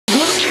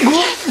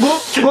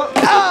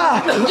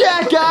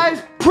Yeah,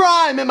 guys,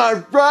 Prime, am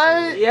I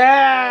right?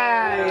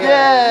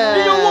 Yeah.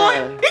 You know what?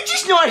 It's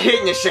just not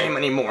hitting the same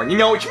anymore. You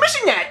know, it's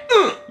missing that.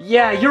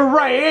 Yeah, you're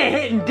right. It ain't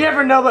hitting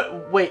different, no,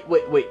 but wait.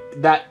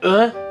 That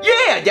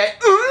Yeah, that.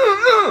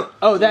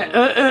 Oh, that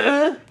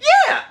Yeah.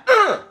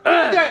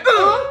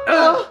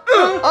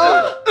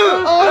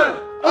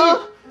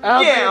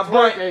 Yeah,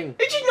 but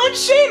it's just not the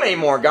same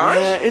anymore, guys.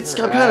 Yeah,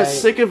 I'm kind of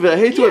sick of it. I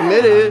hate to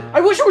admit it.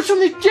 I wish it was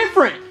something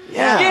different.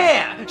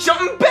 Yeah,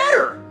 something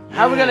better.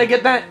 How are we gonna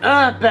get that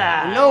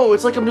back? No,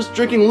 it's like I'm just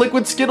drinking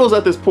liquid Skittles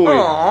at this point.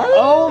 Aww.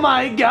 Oh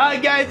my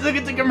god, guys, look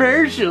at the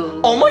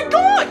commercial. Oh my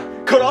god!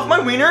 Cut off my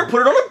wiener and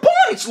put it on a bun.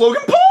 It's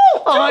Logan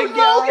Paul. Oh my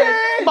god,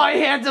 my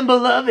handsome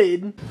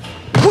beloved.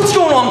 What's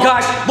going on,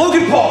 guys?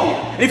 Logan Paul here.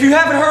 And if you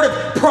haven't heard of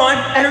Prime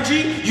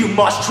Energy, you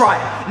must try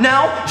it.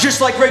 Now, just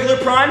like regular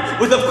Prime,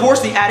 with of course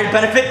the added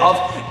benefit of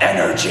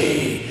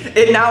energy.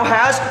 It now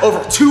has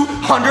over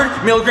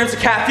 200 milligrams of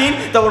caffeine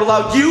that would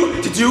allow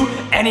you to do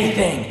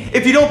anything.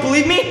 If you don't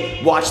believe me,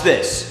 watch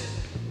this.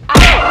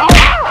 Try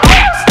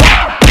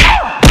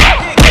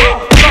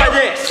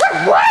this.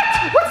 What?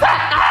 What's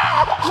that?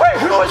 Wait,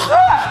 who is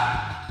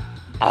that?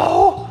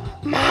 Oh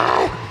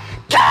my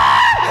god!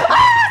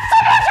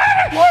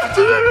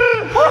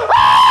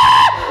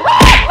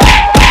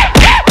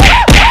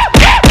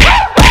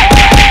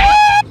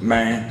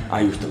 Man,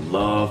 I used to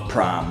love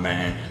Prime,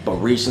 man, but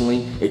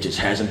recently it just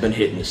hasn't been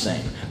hitting the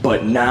same.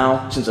 But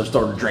now, since I've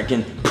started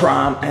drinking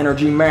Prime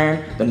Energy,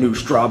 man, the new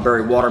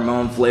strawberry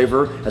watermelon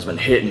flavor has been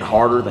hitting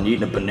harder than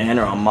eating a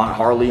banana on my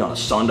Harley on a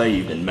Sunday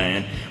evening,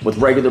 man. With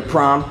regular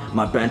Prime,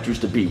 my bench used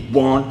to be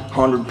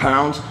 100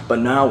 pounds, but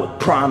now with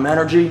Prime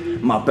Energy,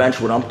 my bench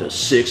went up to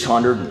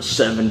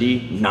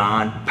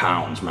 679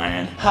 pounds,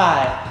 man.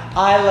 Hi,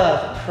 I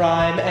love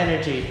Prime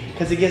Energy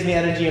because it gives me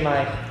energy in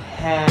my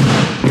hand.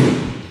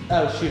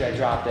 Oh shoot, I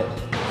dropped it.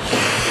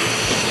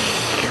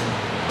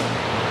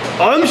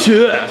 I'm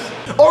serious.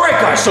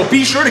 Alright guys, so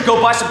be sure to go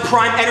buy some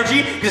Prime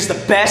Energy because it's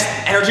the best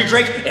energy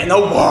drink in the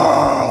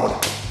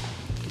world.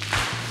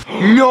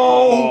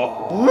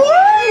 No.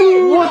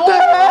 What the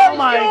heck? Oh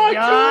my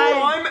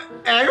god. Prime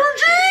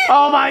Energy?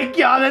 Oh my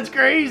god, that's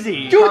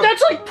crazy. Dude,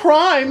 that's like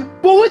Prime,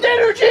 but with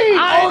energy.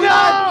 I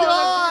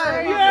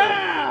know. Yeah.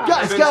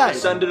 Guys.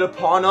 Send it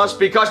upon us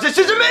because this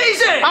is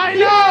amazing. I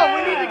know.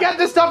 We need to get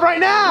this stuff right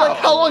now. Like,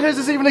 how long has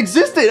this even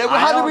existed?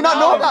 How did we not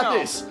know about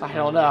this? I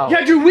don't know.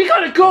 Yeah, dude, we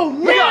gotta go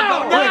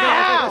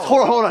now.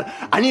 Hold on.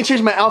 I need to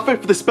change my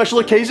outfit for this special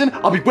occasion.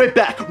 I'll be right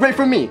back. Ready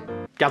for me.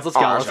 Guys, let's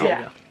go. Let's go.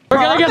 Yeah. We're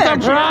gonna get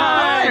some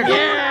Prime.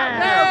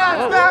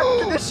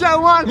 The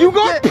show on. You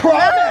got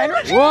Prime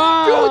Energy?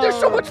 Whoa. Dude, there's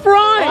so much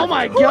Prime. Oh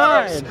my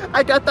god.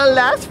 I got the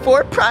last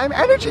 4 Prime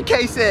Energy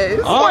cases.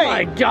 Oh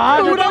my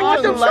god. Dude, That's I got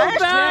awesome the so last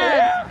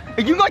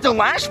bad. You got the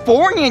last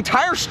 4 in the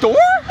entire store?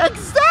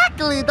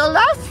 Exactly, the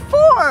last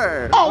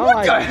 4. Oh, what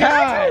my the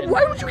heck? God.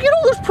 Why would you get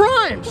all those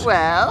Primes?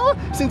 Well,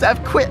 since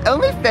I've quit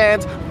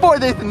OnlyFans for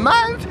this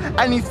month,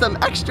 I need some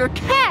extra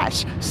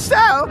cash. So,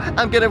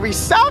 I'm gonna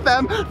resell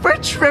them for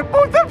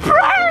triple the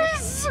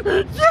price.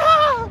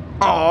 Yeah.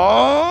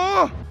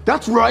 Aww.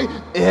 That's right,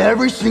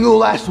 every single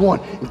last one.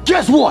 And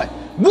guess what?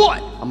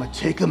 What? I'm gonna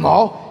take them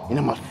all and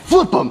I'm gonna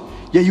flip them.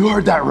 Yeah, you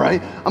heard that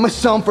right. I'm gonna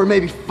sell them for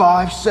maybe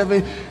 $5,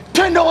 $7,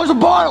 $10 a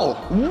bottle.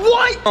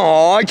 What?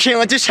 Oh, I can't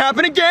let this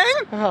happen again.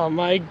 Oh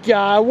my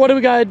god, what do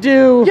we gotta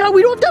do? Yeah,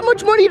 we don't have that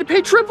much money to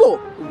pay triple.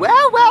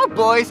 Well,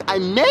 boys, I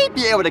may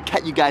be able to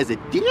cut you guys a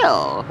deal.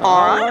 All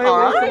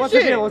right. What's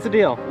the deal? What's the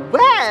deal?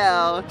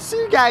 Well, so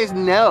you guys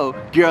know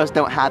girls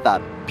don't have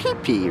a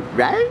pee-pee,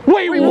 right?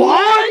 Wait,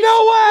 what?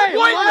 No way!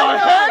 What the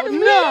heck?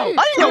 No!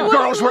 I didn't know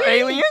girls were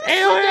aliens.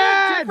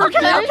 Aliens!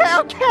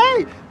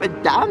 Okay.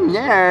 But down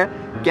there,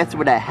 guess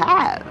what I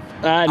have?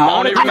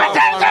 Not a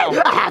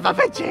I have a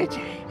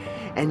vajayjay.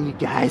 And you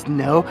guys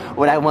know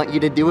what I want you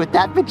to do with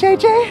that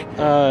vajayjay?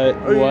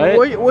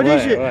 What? What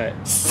is it?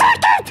 What? Suck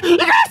it! You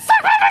gotta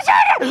suck my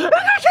vagina! You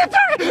can't do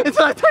it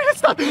until I tell you to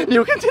stop.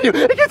 You continue.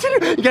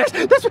 You guys,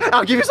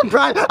 I'll give you some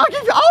prime. I'll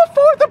give you all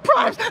 4 of the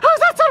primes. How's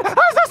that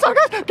sound,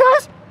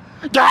 guys?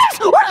 Guys,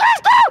 where do you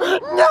guys go?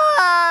 No!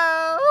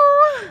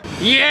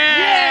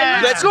 Yeah!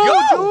 Let's go!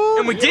 dude.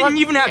 And we didn't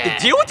even have to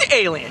deal with the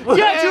alien.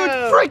 Yeah,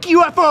 dude, freak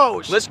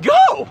UFOs! Let's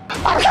go!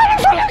 I'm coming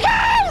for you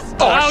guys!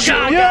 Oh, shit.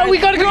 God, yeah, we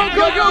gotta go!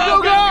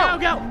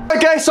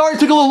 Okay, sorry it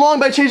took a little long,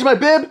 but I changed my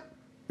bib.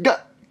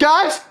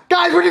 Guys,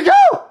 where'd you go?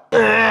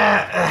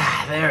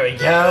 There we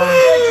go.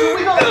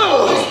 We got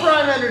all this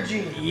Prime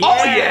Energy.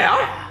 Oh,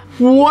 yeah!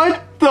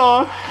 What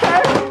the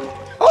heck? Check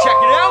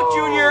it out,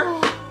 Junior.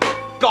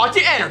 Got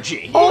the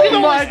energy. Oh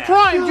my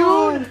prime,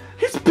 dude!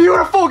 It's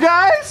beautiful,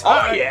 guys!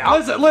 Oh, yeah.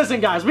 Listen,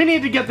 guys, we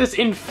need to get this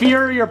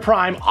inferior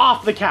prime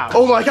off the couch.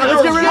 Oh my god,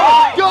 let's get rid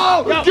of it!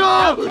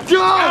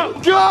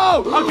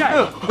 Go!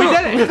 Okay, we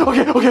did it.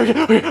 Okay.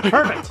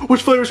 Perfect.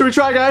 Which flavor should we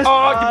try, guys? The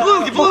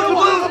blue.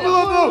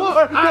 All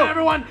right,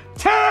 everyone,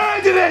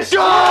 turn to this.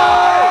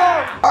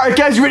 Alright,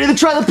 guys, you ready to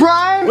try the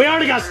prime? We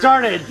already got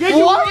started.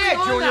 What?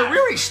 Yeah, Junior, we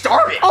already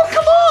started. Oh,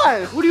 come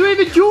on! What are you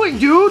even doing,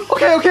 dude?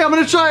 Okay, I'm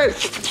gonna try it.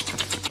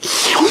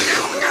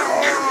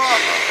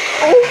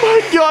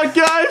 god,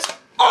 guys!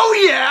 Oh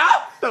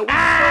yeah! That was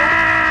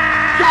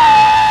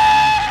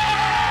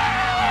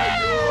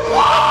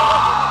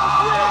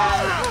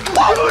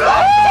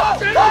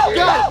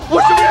God,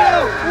 what should we do?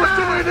 What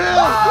should we do?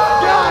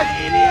 God,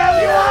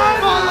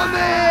 follow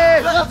me!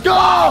 Let's go!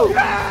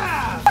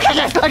 Okay,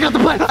 guys, I got the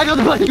plan. I got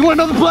the plan. You want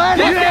to know the plan?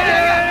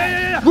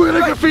 Yeah. We're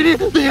gonna graffiti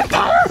the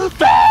entire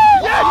thing.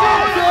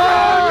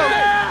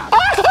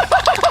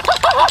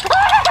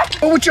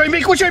 What should I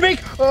make? What should I make?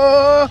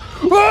 I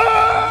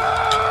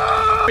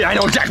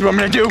know exactly what I'm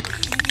gonna do.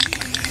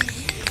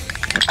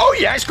 Oh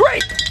yeah, it's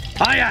great.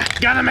 Oh yeah,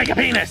 gotta make a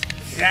penis.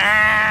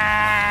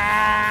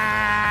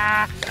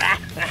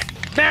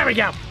 There we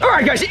go. All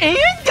right, guys, and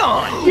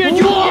done. I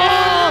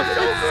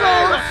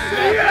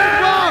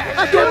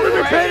can't believe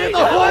we painted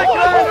the whole thing. Oh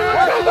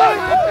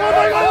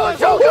my god, it looks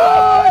so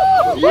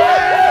good.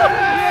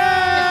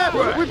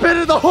 Yeah. We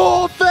painted the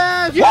whole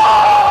thing.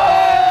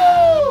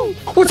 Whoa!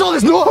 What's all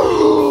this noise?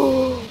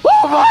 Oh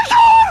my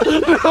god!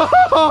 No!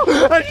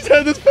 I just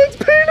had this fence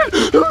painted!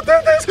 Who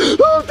did this?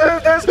 Who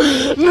did this?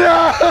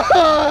 No!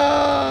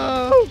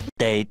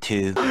 Day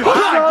 2.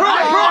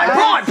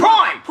 Prime!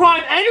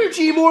 Prime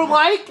energy, more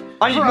like.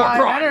 I need more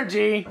prime.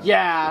 Energy.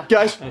 Yeah.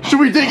 Guys, should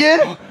we dig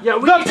in? Yeah,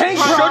 we The need pink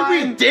prime. should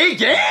we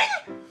dig in?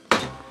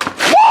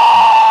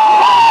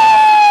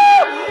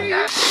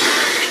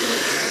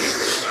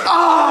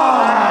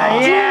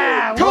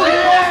 Yeah. Cody,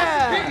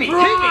 Hit me!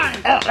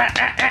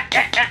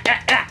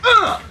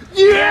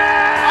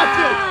 yeah! I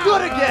feel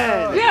good again!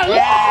 Yeah.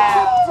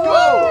 Let's go!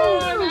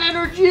 Prime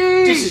energy.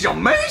 This is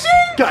amazing!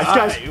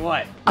 Guys,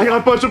 What? I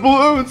got a bunch of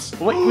balloons!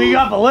 We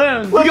got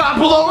balloons. You gotta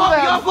blow them up!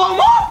 You gotta blow them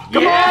up!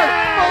 Come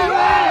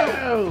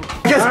on!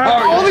 Guys,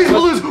 all these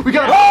balloons, we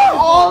gotta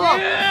all of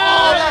them!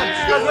 All of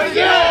them!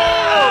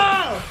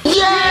 Yeah! Look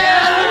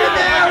at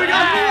that! We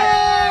got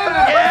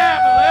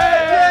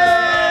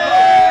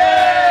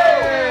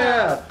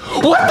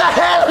balloons! What the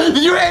hell?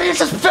 You idiots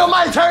just fill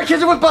my entire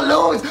kitchen with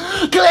balloons!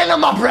 Clean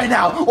them up right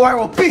now, or I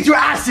will beat your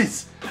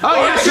asses! Oh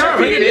yeah, sure!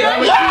 We can do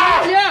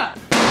that. Yeah.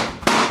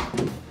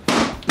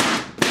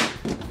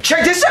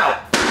 Check this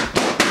out!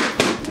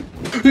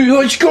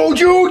 Let's go,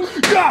 dude.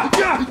 Yeah.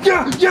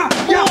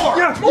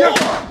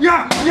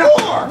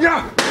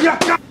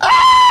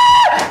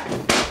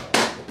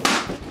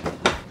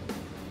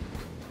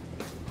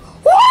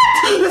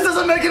 What? This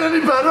doesn't make it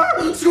any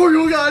better!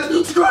 Screw you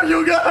guys! Screw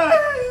you guys!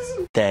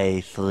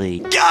 Day 3.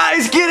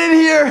 Guys, get in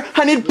here!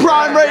 I need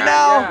prime right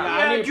now!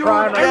 I need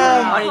prime right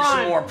Yeah. now. I need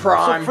some more I'm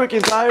prime. so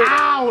freaking tired.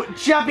 Ow,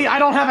 Jeffy, I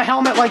don't have a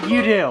helmet like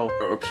you do.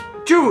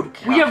 Dude,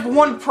 we have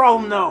one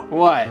problem though.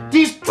 What?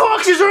 These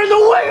boxes are in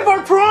the way of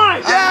our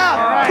prime.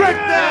 Yeah! Break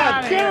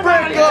them!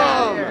 Break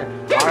them!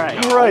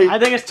 Alright. Right. I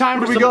think it's time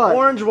for What do some we got?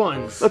 orange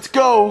ones. Let's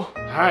go!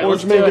 Alright,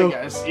 Orange let's do mango. it,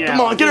 guys. Yeah. Come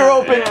on, get her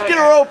open! Get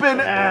her open!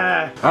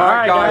 Alright,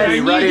 guys, I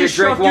you need ready to this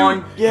drink stuff, dude.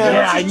 one?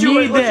 Yeah, I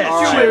need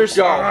this. Cheers!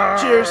 Go.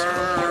 Cheers!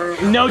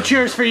 No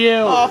cheers for you.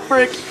 Oh,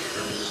 frick!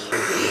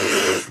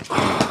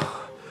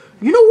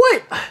 You know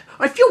what?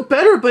 I feel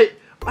better, but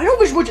I don't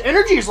have as much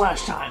energy as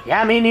last time.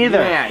 Yeah, me neither.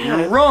 Yeah,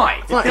 you're right.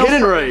 It's not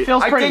hitting right.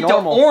 Feels I pretty think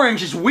normal. the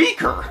orange is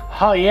weaker.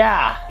 Oh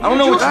yeah. I don't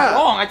know what's that.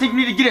 wrong. I think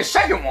we need to get a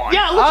second one.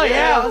 Yeah, Oh let's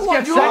yeah, let's get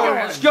All second right, one.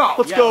 let's go.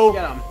 Let's go!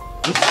 Get 'em.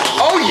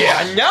 Oh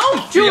yeah, now I'm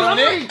Dude, feeling I'm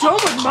already it. done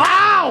with mine.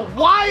 Ow!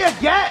 Why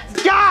again?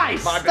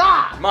 Guys, My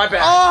stop! bad. My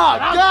bad. Oh,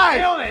 I'm guys!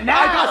 feeling it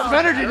now. I got some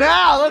energy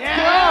now! Let's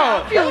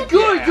Yeah. Feeling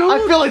good, dude. go! I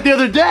feel like the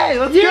other day!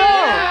 Let's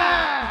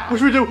Yeah. go! What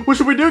should we do? What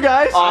should we do,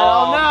 guys? I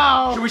don't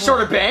know. Should we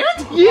start a band?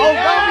 Yeah! Oh,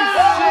 that'd be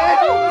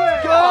sick!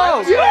 Let's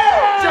go!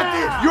 Yeah.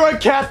 Jeffy, you're on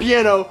cat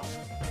piano.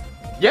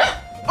 Yeah.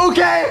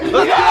 Okay,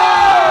 let's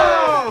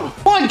go!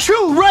 1,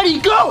 2, ready,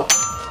 go.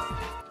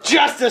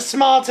 Just a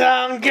small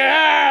town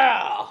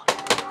girl.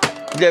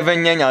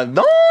 Living in a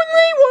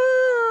lonely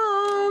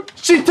world.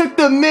 She took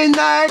the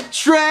midnight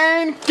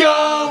train,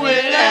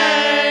 going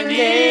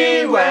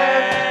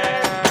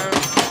anywhere.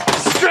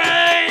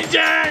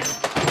 Stranger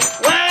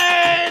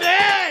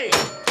waiting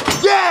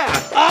Yeah!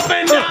 up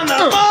and down the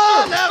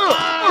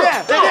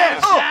boulevard. Yeah!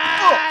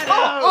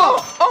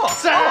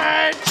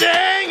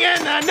 Searching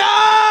in the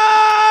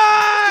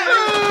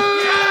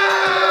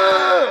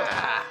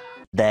night.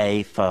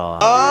 Day 4.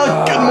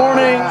 Good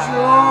morning,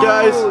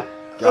 guys.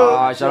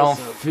 Guys, I don't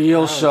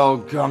feel so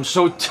good. I'm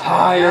so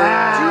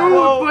tired. Dude,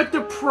 but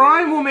the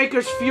prime will make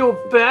us feel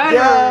better.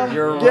 Yeah,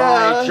 You're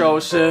yeah. right,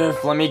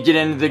 Joseph. Let me get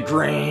into the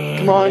green.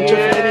 Come on,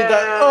 Jeffy, I need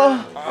that.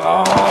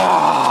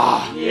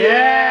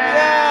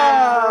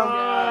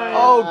 Yeah!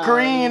 Oh,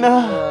 green.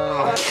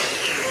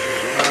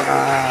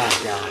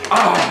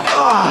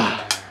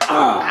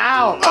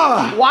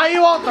 Ow! Why are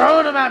you all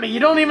throwing them at me? You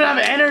don't even have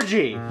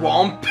energy.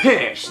 Well, I'm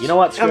pissed. You know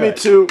what? Yeah, me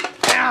too.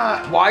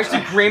 Why is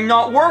the green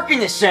not working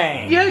the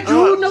same? Yeah,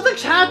 dude,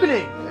 nothing's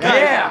happening.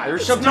 Yeah,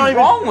 there's something Not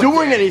wrong even with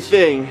doing it.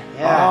 anything.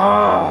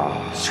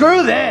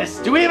 Screw this.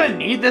 Do we even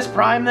need this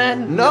prime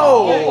then?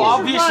 No. Oh,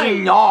 obviously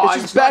not.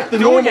 It's just back to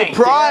not doing normal anything.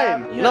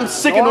 prime. And I'm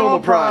sick of normal Normal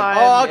prime. prime.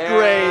 Oh,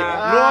 great.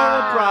 Yeah.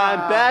 Normal prime.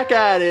 Back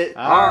at it.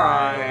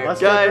 Alright.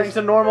 Let's Guys. go drink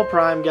some normal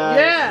prime, guys.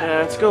 Yeah. Yeah,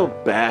 let's go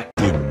back.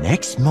 The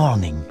next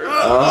morning.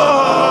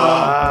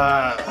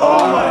 Oh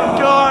my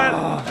god.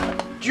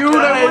 Dude,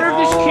 I wonder if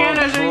this can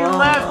has any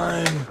left.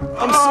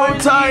 I'm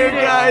so tired,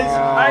 guys.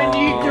 I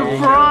need the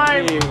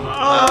prime.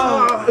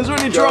 Is there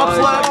any drops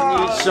left?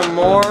 Need some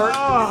more?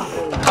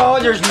 Oh,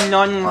 there's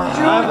none left.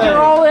 They're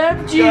all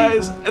empty.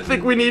 Guys, I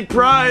think we need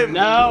prime.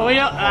 No, we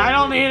don't. I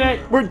don't need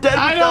it. We're dead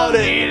I without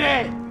don't it. need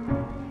it.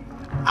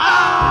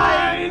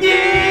 I need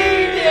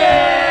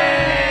it.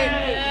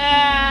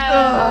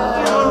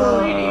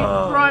 We need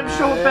prime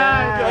so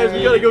bad. Guys,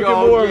 we gotta go get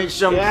more. Get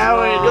some Yeah,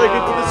 we We gotta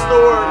get to the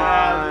store.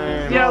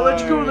 Yeah,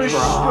 let's go to the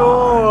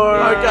store.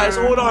 Alright guys,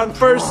 hold on.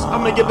 First,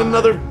 I'm gonna get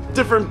another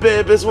different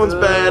bib. This one's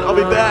bad. I'll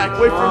be back.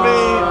 Wait for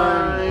me.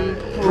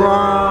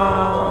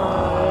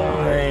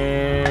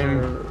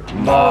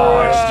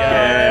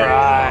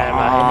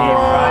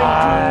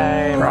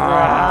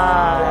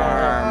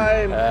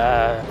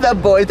 The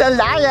boy's a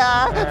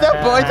liar. The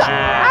boy's a...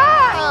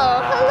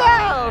 Oh,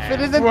 hello. If it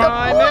isn't the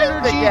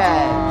boys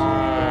again.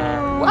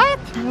 What?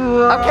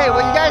 Okay,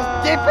 well you guys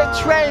did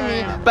betray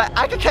me, but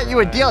I could cut you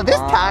a deal this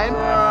time.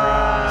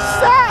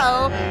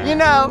 So, you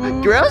know,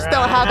 girls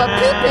don't have a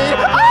pee-pee.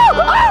 Oh,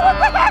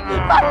 my prime,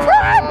 my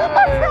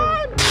prime.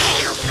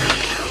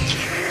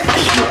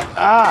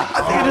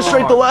 I think I just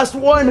drank the last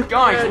one.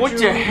 Guys, what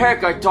the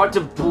heck? I thought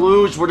the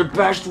blues were the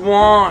best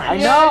one. I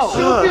know.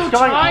 I feel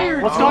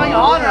tired. What's going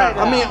on right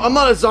now? I mean, I'm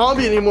not a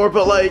zombie anymore,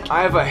 but like,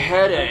 I have a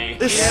headache.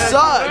 this sucks.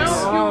 I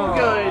don't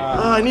feel good.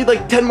 I need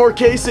like 10 more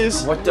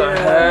cases. What the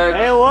heck?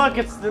 Hey, look,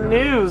 it's the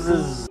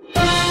news.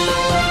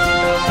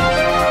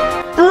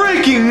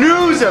 Breaking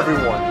news,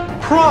 everyone!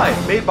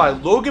 Prime, made by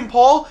Logan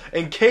Paul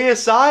and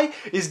KSI,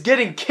 is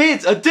getting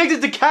kids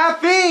addicted to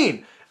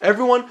caffeine!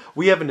 Everyone,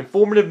 we have an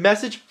informative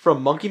message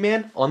from Monkey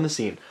Man on the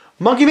scene.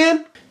 Monkey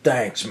Man?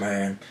 Thanks,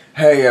 man.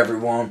 Hey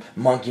everyone,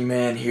 Monkey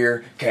Man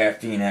here,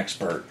 caffeine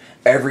expert.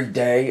 Every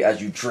day as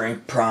you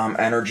drink Prime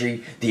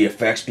Energy, the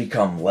effects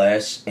become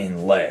less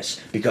and less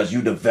because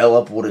you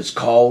develop what is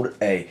called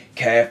a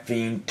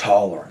caffeine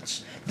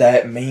tolerance.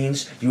 That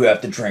means you have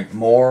to drink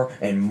more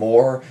and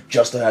more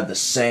just to have the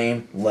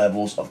same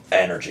levels of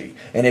energy.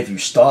 And if you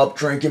stop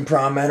drinking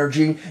Prime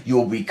Energy, you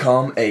will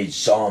become a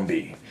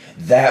zombie.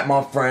 That,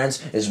 my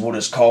friends, is what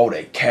is called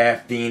a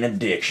caffeine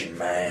addiction,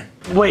 man.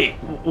 Wait,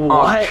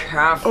 what?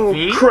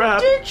 Caffeine? Oh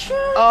crap.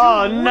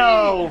 Oh,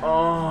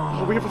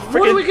 no. We have a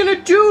What are we freaking...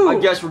 gonna do? I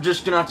guess we're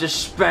just gonna have to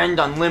spend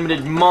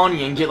unlimited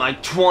money and get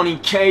like 20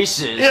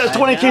 cases. Yeah,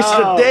 20 cases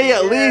a day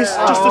at least,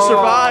 just to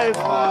survive.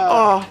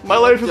 Oh, my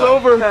life is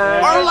over.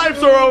 Our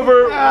lives are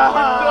over.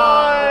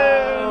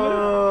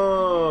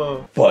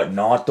 But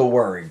not to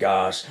worry,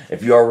 guys.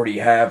 If you already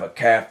have a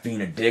caffeine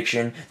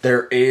addiction,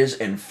 there is,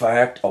 in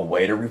fact, a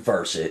way to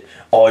reverse it.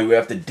 All you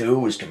have to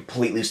do is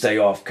completely stay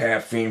off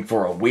caffeine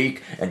for a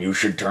week, and you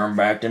should turn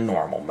back to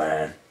normal,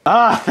 man.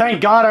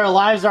 Thank God our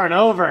lives aren't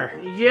over.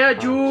 Yeah,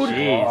 dude.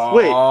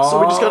 Wait, so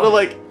we just gotta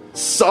like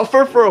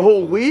suffer for a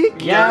whole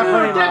week? Yeah,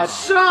 pretty much.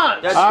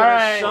 Sucks. That's All gonna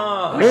right.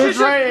 suck.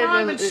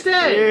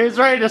 Who's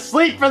ready to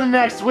sleep for the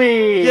next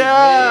week?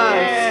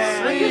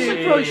 Yes. I guess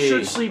I probably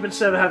should sleep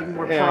instead of having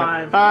more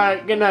prime. All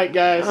right, good night,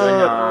 guys.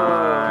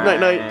 Night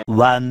night.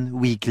 1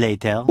 week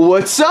later.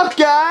 What's up,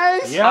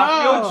 guys? Yeah,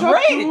 I feel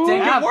great. It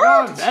think it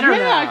worked.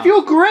 Yeah, I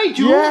feel great,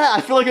 dude. Yeah,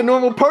 I feel like a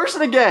normal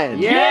person again.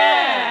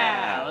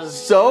 Yeah.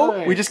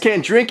 So, we just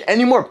can't drink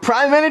any more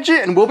Prime Energy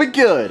and we'll be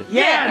good.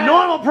 Yeah,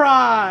 normal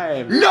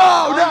prime. No,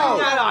 Not no!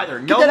 that either.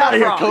 Get that out of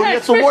here, Cody.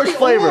 That's the worst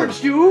flavor.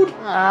 Dude.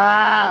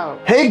 Ow.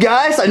 Hey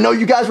guys, I know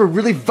you guys were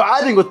really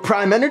vibing with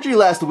Prime Energy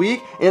last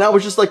week, and I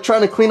was just like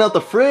trying to clean out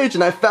the fridge,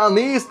 and I found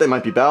these. They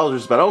might be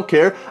Bowser's, but I don't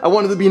care. I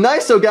wanted to be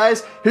nice, so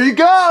guys, here you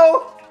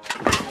go.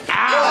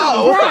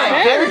 Oh, Prime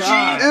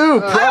Energy. Ooh,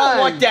 Prime. I don't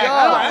want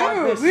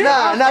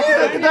that. Nah,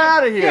 get that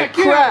out of here.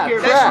 Crap,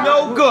 That's crap.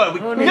 no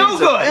good. No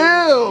good.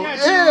 Ew, I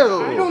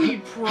ew. don't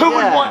need prime. Who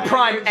would want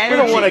Prime We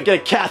Energy? don't want to get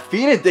a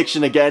caffeine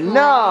addiction again.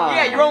 No.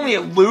 Yeah, you're only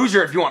a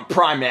loser if you want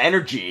Prime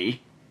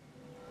Energy.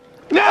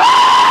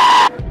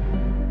 No!